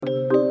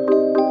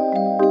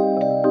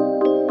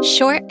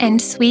Short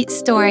and sweet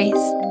stories.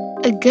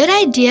 A good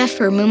idea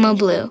for Mumo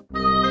Blue.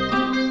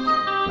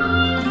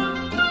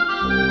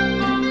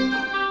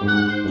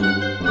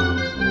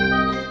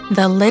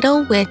 The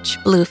Little Witch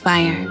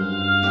Bluefire.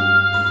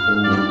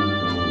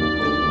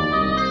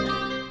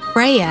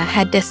 Freya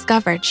had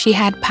discovered she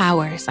had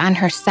powers on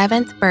her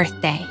 7th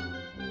birthday.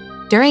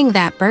 During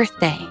that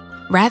birthday,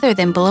 rather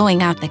than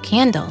blowing out the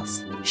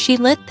candles, she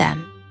lit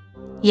them.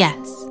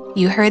 Yes,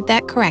 you heard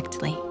that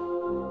correctly.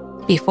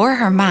 Before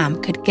her mom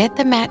could get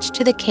the match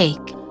to the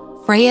cake,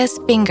 Freya's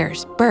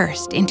fingers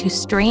burst into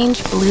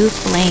strange blue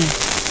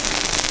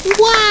flames.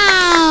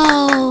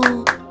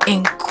 Wow!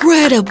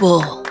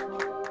 Incredible!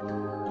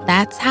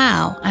 That's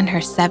how, on her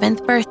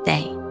 7th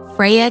birthday,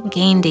 Freya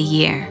gained a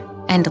year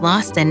and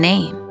lost a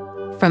name.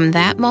 From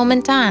that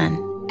moment on,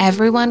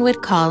 everyone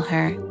would call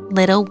her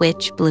Little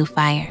Witch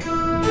Bluefire.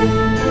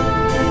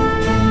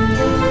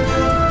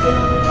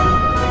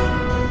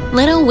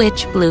 Little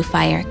Witch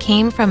Bluefire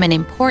came from an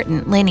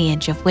important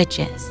lineage of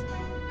witches.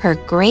 Her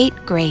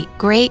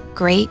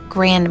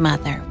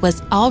great-great-great-great-grandmother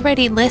was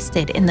already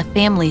listed in the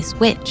family's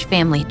witch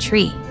family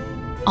tree,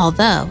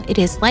 although it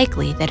is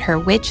likely that her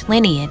witch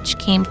lineage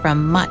came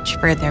from much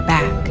further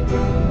back.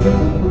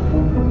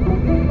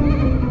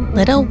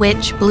 Little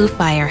Witch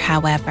Bluefire,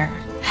 however,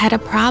 had a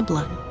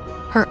problem.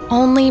 Her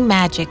only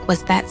magic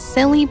was that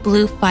silly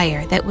blue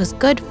fire that was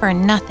good for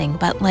nothing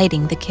but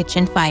lighting the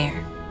kitchen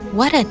fire.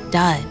 What a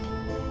dud!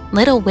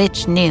 Little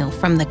Witch knew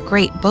from the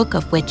Great Book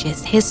of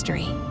Witches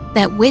history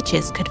that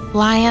witches could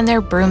fly on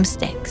their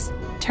broomsticks,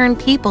 turn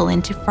people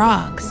into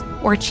frogs,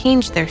 or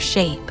change their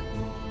shape.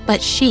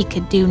 But she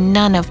could do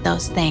none of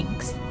those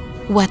things.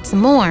 What's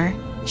more,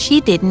 she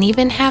didn't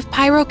even have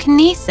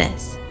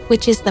pyrokinesis,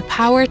 which is the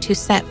power to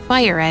set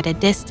fire at a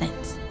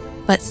distance,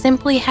 but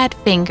simply had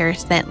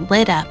fingers that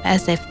lit up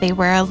as if they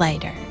were a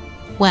lighter.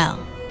 Well,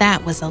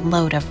 that was a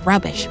load of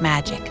rubbish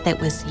magic that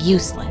was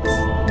useless.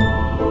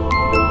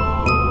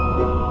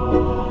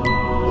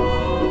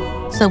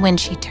 So when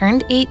she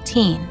turned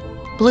 18,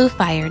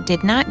 Bluefire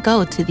did not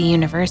go to the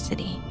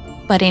university,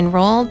 but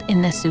enrolled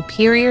in the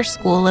Superior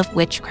School of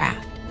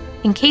Witchcraft,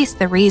 in case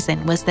the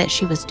reason was that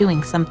she was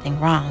doing something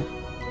wrong.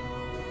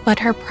 But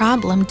her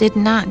problem did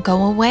not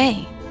go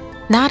away.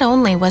 Not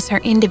only was her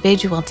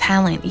individual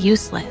talent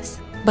useless,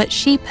 but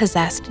she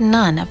possessed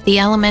none of the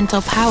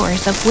elemental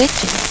powers of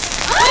witches.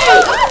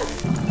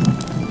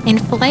 In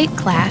flight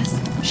class,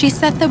 she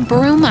set the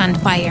broom on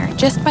fire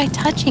just by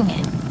touching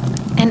it,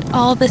 and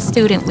all the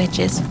student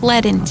witches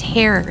fled in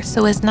terror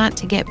so as not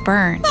to get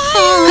burned.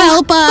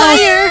 Help us!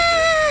 Fire!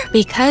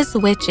 Because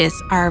witches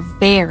are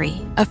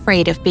very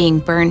afraid of being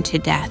burned to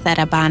death at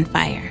a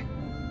bonfire.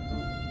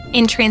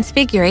 In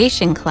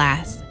Transfiguration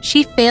class,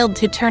 she failed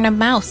to turn a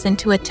mouse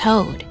into a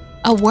toad,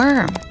 a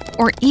worm,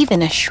 or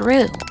even a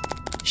shrew.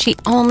 She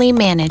only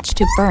managed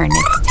to burn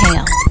its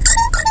tail.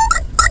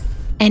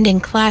 And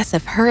in class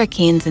of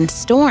hurricanes and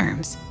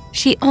storms,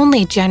 she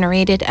only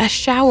generated a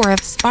shower of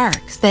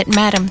sparks that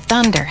Madame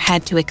Thunder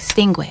had to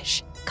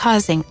extinguish,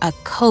 causing a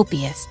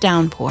copious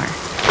downpour.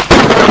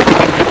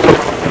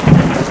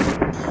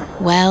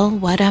 Well,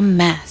 what a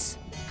mess.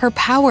 Her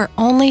power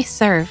only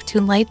served to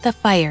light the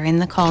fire in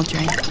the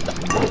cauldron.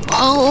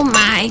 Oh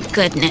my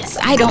goodness,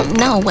 I don't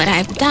know what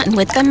I've done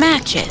with the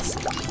matches.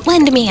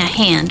 Lend me a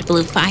hand,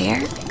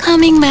 Bluefire.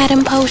 Coming,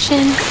 Madam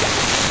Potion.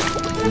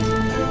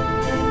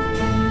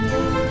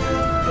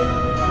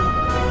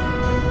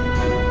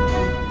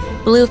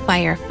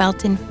 Bluefire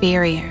felt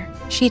inferior.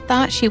 She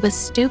thought she was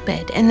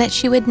stupid and that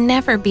she would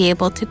never be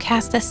able to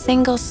cast a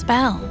single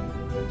spell.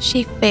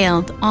 She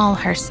failed all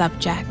her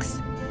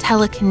subjects: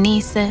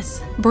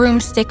 telekinesis,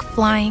 broomstick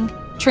flying,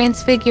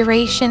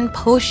 transfiguration,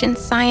 potion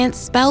science,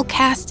 spell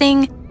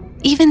casting,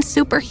 even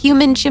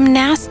superhuman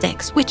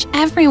gymnastics, which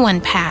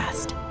everyone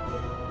passed.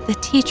 The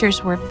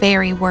teachers were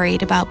very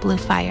worried about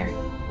Bluefire.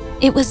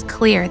 It was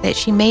clear that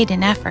she made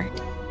an effort,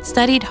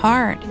 studied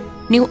hard,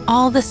 knew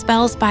all the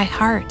spells by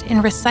heart,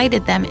 and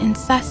recited them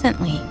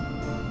incessantly.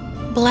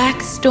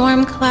 Black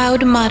storm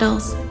cloud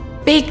muddles,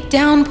 big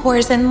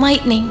downpours and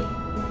lightning,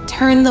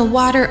 turn the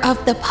water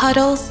of the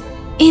puddles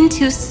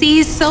into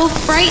seas so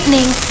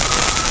frightening.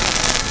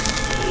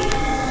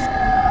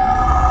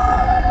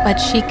 But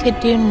she could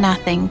do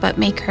nothing but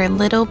make her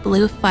little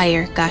blue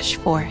fire gush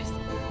forth.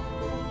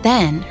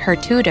 Then her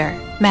tutor,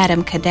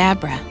 Madame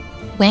Cadabra,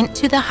 went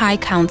to the High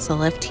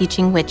Council of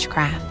Teaching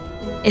Witchcraft.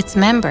 Its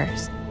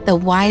members, the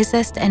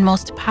wisest and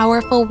most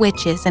powerful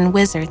witches and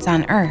wizards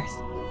on Earth,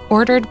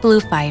 ordered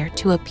Bluefire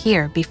to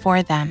appear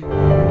before them.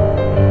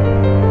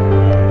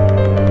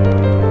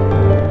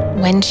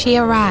 When she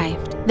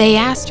arrived, they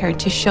asked her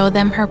to show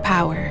them her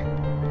power.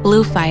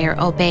 Bluefire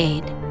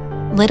obeyed.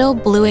 Little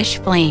bluish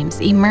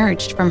flames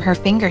emerged from her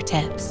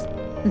fingertips.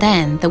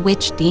 Then the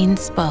witch dean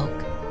spoke.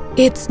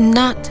 It's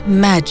not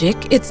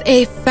magic, it's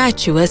a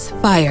fatuous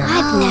fire.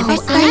 I've never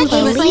seen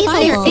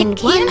fire. It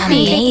can't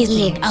be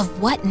Amazing.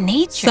 Of what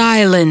nature?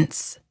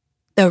 Silence!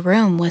 The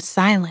room was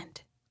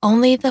silent.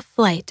 Only the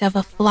flight of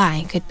a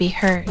fly could be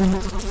heard.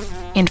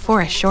 And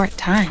for a short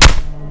time.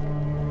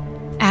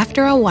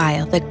 After a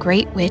while, the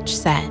great witch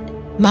said,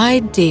 My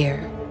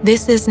dear,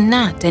 this is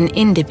not an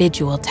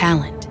individual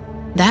talent.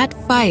 That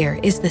fire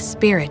is the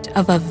spirit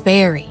of a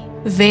very,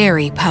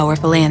 very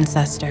powerful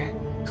ancestor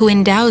who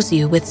endows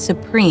you with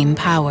supreme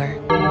power.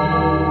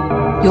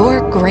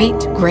 Your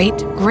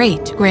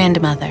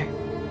great-great-great-grandmother.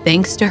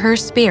 Thanks to her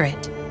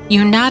spirit,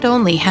 you not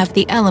only have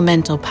the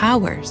elemental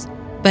powers,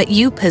 but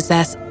you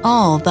possess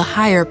all the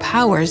higher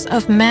powers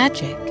of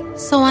magic.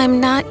 So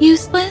I'm not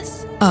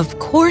useless? Of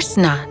course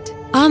not.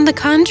 On the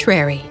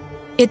contrary,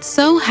 it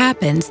so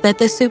happens that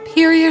the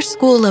superior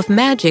school of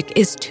magic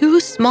is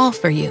too small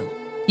for you.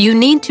 You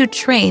need to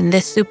train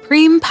this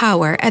supreme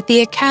power at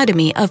the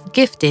Academy of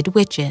Gifted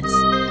Witches.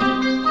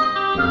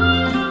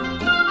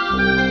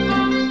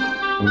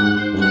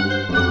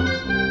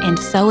 And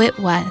so it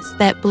was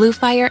that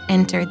Bluefire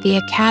entered the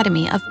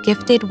Academy of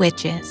Gifted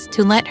Witches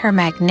to let her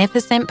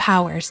magnificent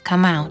powers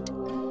come out.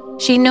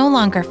 She no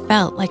longer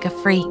felt like a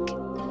freak.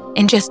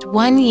 In just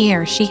 1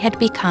 year, she had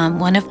become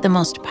one of the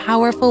most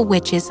powerful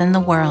witches in the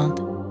world.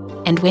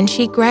 And when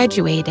she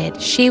graduated,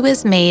 she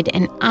was made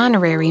an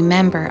honorary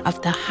member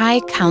of the High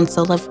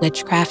Council of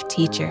Witchcraft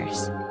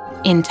Teachers.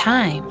 In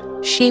time,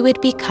 she would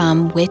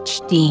become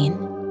Witch Dean.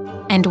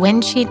 And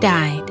when she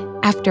died,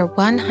 after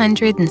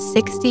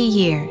 160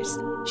 years,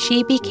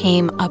 she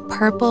became a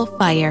purple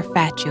fire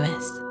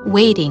fatuous,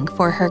 waiting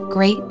for her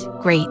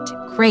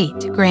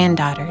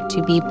great-great-great-granddaughter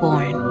to be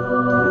born.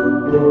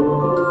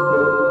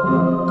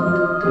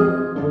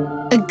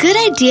 A good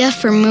idea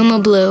for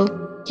Muma Blue,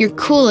 your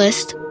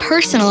coolest,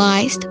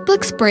 personalized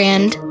books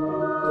brand.